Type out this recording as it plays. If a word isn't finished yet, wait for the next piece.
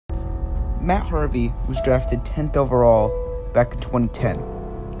Matt Harvey was drafted 10th overall back in 2010.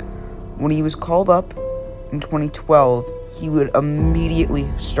 When he was called up in 2012, he would immediately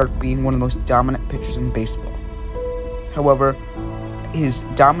start being one of the most dominant pitchers in baseball. However, his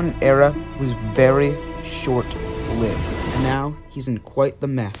dominant era was very short-lived, and now he's in quite the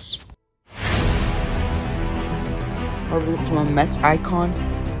mess. Harvey went from a Mets icon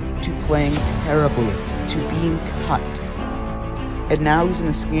to playing terribly to being cut. And now he's in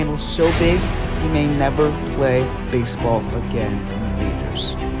a scandal so big, he may never play baseball again in the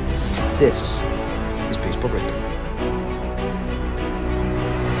majors. This is Baseball Breakdown.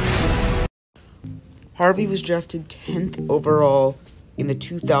 Harvey was drafted 10th overall in the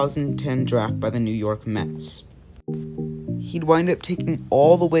 2010 draft by the New York Mets. He'd wind up taking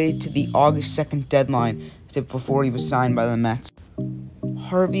all the way to the August 2nd deadline before he was signed by the Mets.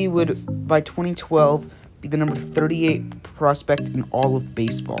 Harvey would, by 2012, be the number 38 prospect in all of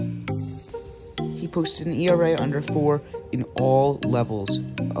baseball. He posted an ERA under 4 in all levels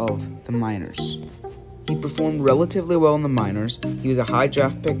of the minors. He performed relatively well in the minors. He was a high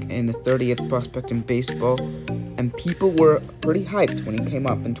draft pick and the 30th prospect in baseball, and people were pretty hyped when he came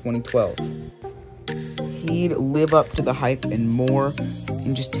up in 2012. He'd live up to the hype and more.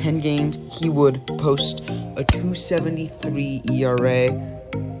 In just 10 games, he would post a 2.73 ERA,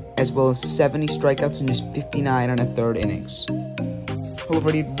 as well as 70 strikeouts in just 59 and a third innings.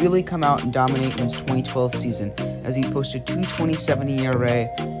 However, he'd really come out and dominate in his 2012 season, as he posted 2.27 ERA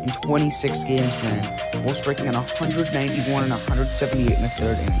in 26 games then, while striking out 191 and 178 in the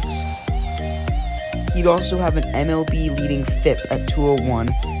third innings. He'd also have an MLB leading FIP at 201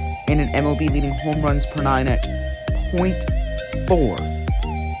 and an MLB leading home runs per 9 at .4.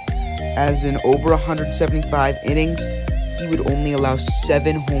 As in over 175 innings, he would only allow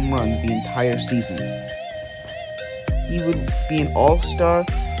 7 home runs the entire season. He would be an all-star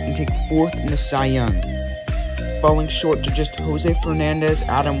and take 4th in the Cy Young, falling short to just Jose Fernandez,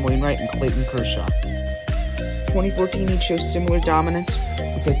 Adam Wainwright, and Clayton Kershaw. 2014, he'd show similar dominance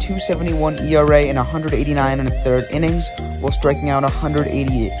with a 2.71 ERA and 189 and a third innings, while striking out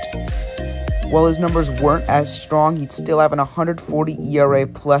 188. While his numbers weren't as strong, he'd still have an 140 ERA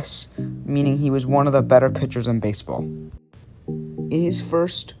plus, meaning he was one of the better pitchers in baseball. In his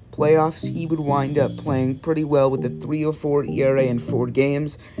first playoffs, he would wind up playing pretty well with a 3.04 ERA in 4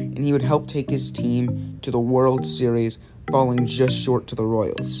 games, and he would help take his team to the World Series, falling just short to the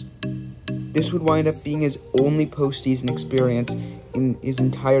Royals. This would wind up being his only postseason experience in his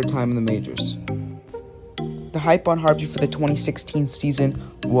entire time in the majors. The hype on Harvey for the 2016 season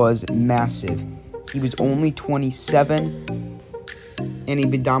was massive. He was only 27, and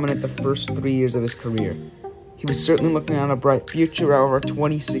he'd been dominant the first 3 years of his career. He was certainly looking on a bright future. However,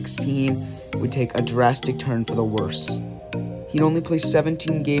 2016 would take a drastic turn for the worse. He'd only play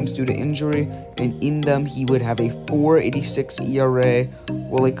 17 games due to injury, and in them he would have a 4.86 ERA,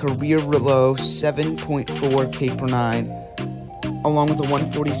 while a career-low 7.4 K per 9, along with a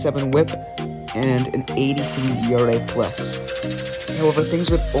 147 WHIP and an 83 ERA plus. However,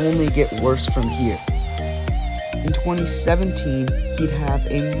 things would only get worse from here. In 2017, he'd have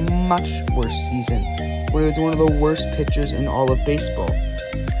a much worse season, where he was one of the worst pitchers in all of baseball.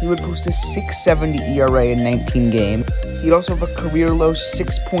 He would post a 6.70 ERA in 19 games. He'd also have a career-low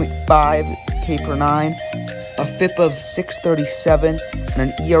 6.5 K per 9, a FIP of 6.37,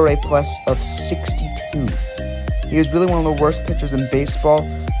 and an ERA plus of 62. He was really one of the worst pitchers in baseball.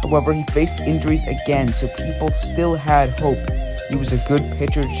 However, he faced injuries again, so people still had hope he was a good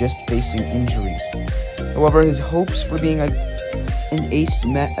pitcher just facing injuries. However, his hopes for being an ace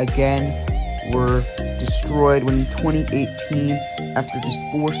Met again were destroyed when in 2018, after just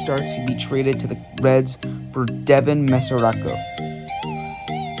 4 starts, he'd be traded to the Reds for Devin Mesoraco.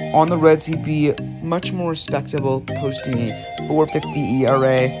 On the Reds, he'd be much more respectable, posting a 4.50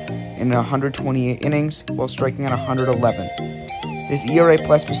 ERA in 128 innings while striking at 111. His ERA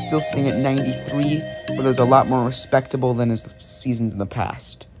plus was still sitting at 93, but it was a lot more respectable than his seasons in the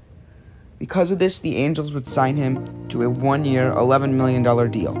past. Because of this, the Angels would sign him to a 1-year, $11 million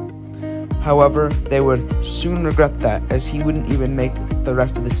deal. However, they would soon regret that, as he wouldn't even make the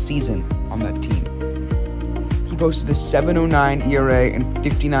rest of the season on that team. He posted a 7.09 ERA in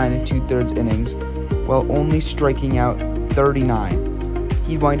 59 and 2/3 innings, while only striking out 39.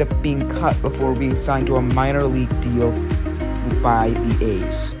 He'd wind up being cut before being signed to a minor league deal by the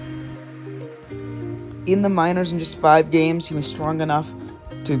A's. In the minors, in just 5 games, he was strong enough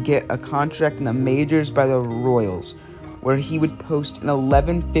to get a contract in the majors by the Royals, where he would post an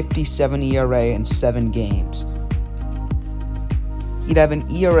 11.57 ERA in 7 games. He'd have an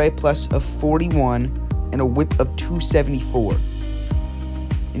ERA plus of 41 and a WHIP of 274.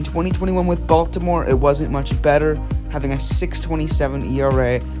 In 2021 with Baltimore, it wasn't much better, having a 6.27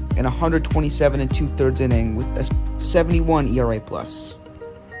 ERA and 127 2/3 inning with a 71 ERA+.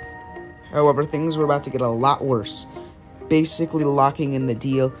 However, things were about to get a lot worse, basically locking in the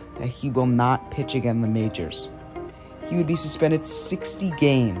deal that he will not pitch again in the majors. He would be suspended 60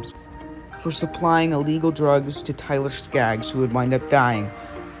 games for supplying illegal drugs to Tyler Skaggs, who would wind up dying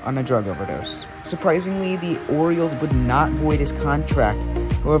on a drug overdose. Surprisingly, the Orioles would not void his contract.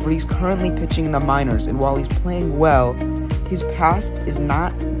 However, he's currently pitching in the minors, and while he's playing well, his past is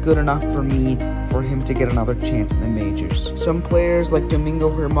not good enough for me for him to get another chance in the majors. Some players like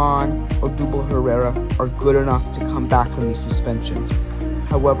Domingo Germán or Odubel Herrera are good enough to come back from these suspensions.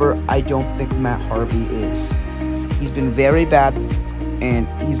 However, I don't think Matt Harvey is. He's been very bad, and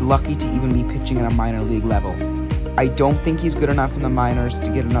he's lucky to even be pitching at a minor league level. I don't think he's good enough in the minors to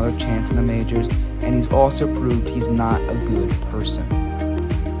get another chance in the majors, and he's also proved he's not a good person.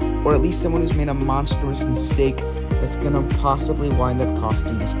 Or at least someone who's made a monstrous mistake that's going to possibly wind up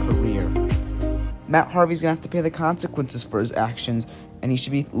costing his career. Matt Harvey's going to have to pay the consequences for his actions, and he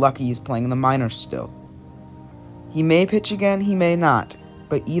should be lucky he's playing in the minors still. He may pitch again, he may not,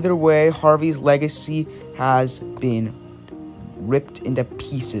 but either way, Harvey's legacy has been ripped into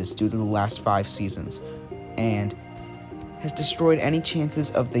pieces due to the last 5 seasons, and has destroyed any chances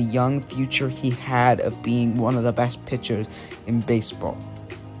of the young future he had of being one of the best pitchers in baseball.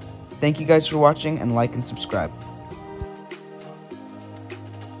 Thank you guys for watching, and like and subscribe.